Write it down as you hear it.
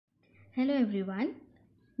Hello everyone,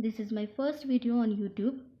 this is my first video on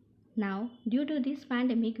YouTube. Now, due to this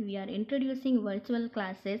pandemic, we are introducing virtual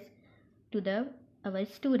classes to our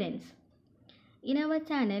students. In our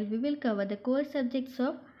channel, we will cover the core subjects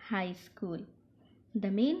of high school.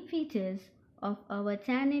 The main features of our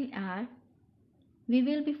channel are, we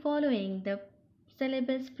will be following the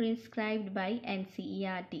syllabus prescribed by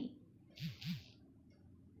NCERT.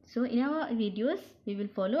 So in our videos, we will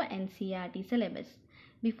follow NCERT syllabus.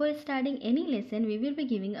 Before starting any lesson, we will be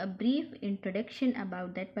giving a brief introduction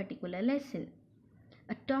about that particular lesson.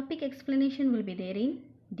 A topic explanation will be there in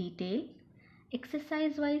detail.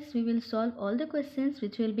 Exercise wise, we will solve all the questions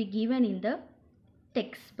which will be given in the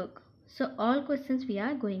textbook. So all questions we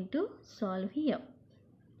are going to solve here.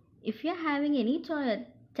 If you are having any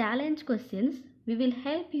challenge questions, we will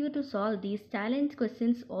help you to solve these challenge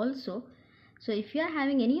questions also. So if you are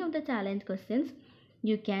having any of the challenge questions,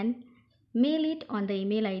 you can mail it on the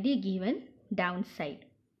email ID given downside.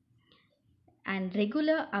 And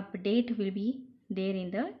regular update will be there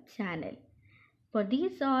in the channel. For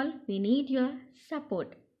these all, we need your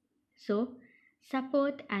support. So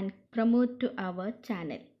support and promote to our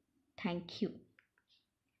channel. Thank you.